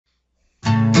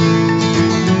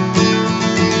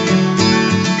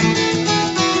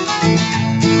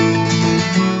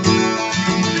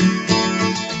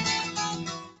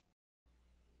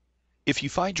If you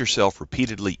find yourself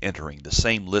repeatedly entering the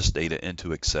same list data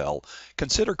into Excel,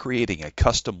 consider creating a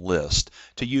custom list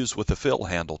to use with the fill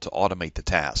handle to automate the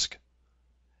task.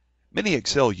 Many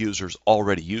Excel users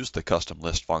already use the custom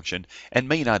list function and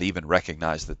may not even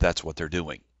recognize that that's what they're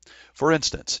doing. For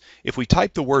instance, if we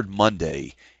type the word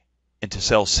Monday into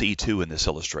cell C2 in this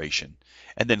illustration,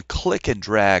 and then click and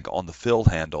drag on the fill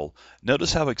handle,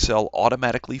 notice how Excel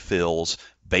automatically fills,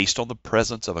 based on the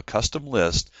presence of a custom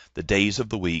list, the days of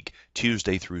the week,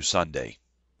 Tuesday through Sunday.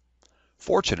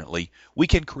 Fortunately, we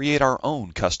can create our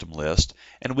own custom list,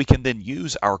 and we can then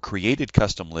use our created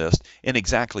custom list in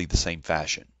exactly the same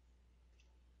fashion.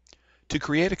 To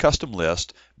create a custom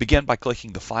list, begin by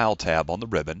clicking the File tab on the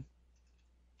ribbon,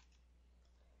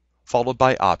 followed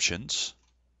by Options,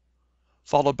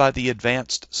 followed by the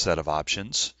Advanced set of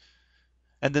options,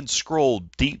 and then scroll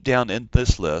deep down in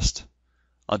this list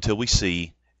until we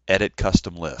see Edit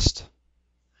Custom List.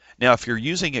 Now, if you're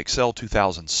using Excel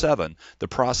 2007, the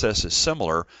process is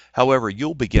similar. However,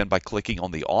 you'll begin by clicking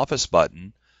on the Office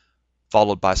button,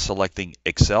 followed by selecting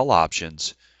Excel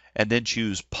Options, and then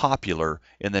choose Popular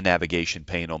in the navigation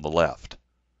pane on the left.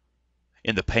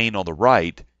 In the pane on the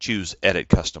right, choose Edit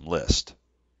Custom List.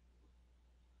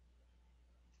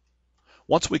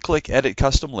 Once we click Edit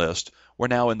Custom List, we're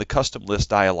now in the Custom List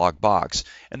dialog box,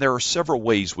 and there are several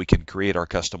ways we can create our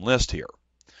custom list here.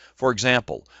 For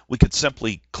example, we could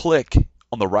simply click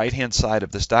on the right-hand side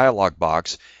of this dialog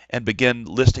box and begin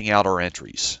listing out our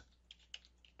entries.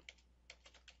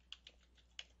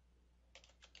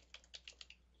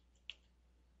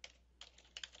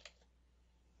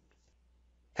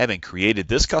 Having created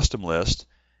this custom list,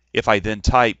 if I then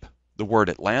type the word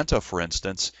Atlanta, for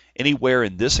instance, anywhere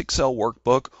in this Excel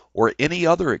workbook or any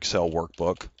other Excel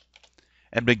workbook,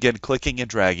 and begin clicking and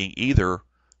dragging either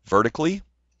vertically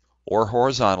or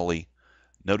horizontally,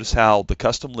 notice how the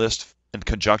custom list in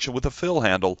conjunction with the fill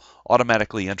handle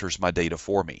automatically enters my data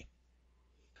for me.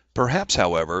 Perhaps,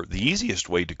 however, the easiest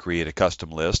way to create a custom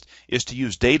list is to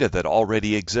use data that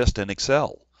already exists in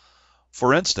Excel.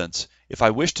 For instance, if I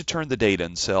wish to turn the data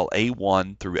in cell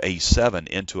A1 through A7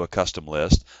 into a custom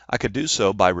list, I could do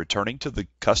so by returning to the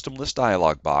Custom List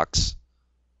dialog box,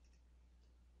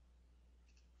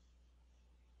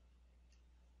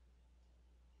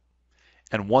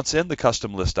 and once in the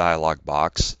Custom List dialog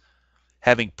box,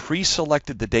 having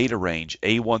pre-selected the data range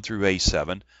A1 through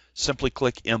A7, simply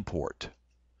click Import.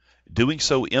 Doing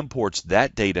so imports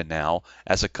that data now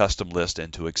as a custom list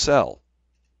into Excel.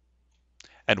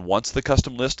 And once the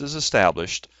custom list is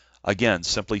established, again,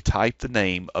 simply type the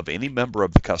name of any member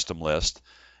of the custom list,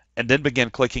 and then begin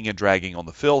clicking and dragging on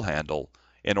the fill handle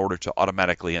in order to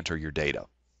automatically enter your data.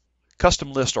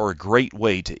 Custom lists are a great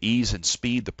way to ease and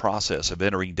speed the process of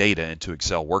entering data into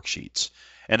Excel worksheets.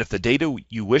 And if the data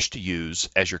you wish to use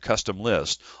as your custom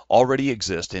list already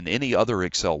exists in any other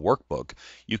Excel workbook,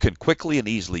 you can quickly and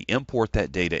easily import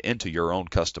that data into your own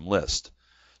custom list.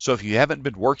 So if you haven't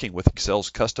been working with Excel's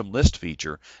custom list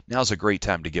feature, now's a great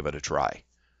time to give it a try.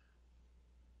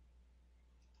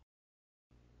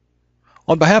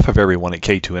 On behalf of everyone at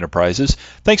K2 Enterprises,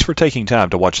 thanks for taking time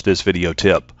to watch this video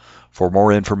tip. For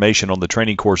more information on the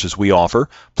training courses we offer,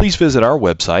 please visit our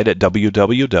website at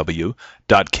www.k2e.com.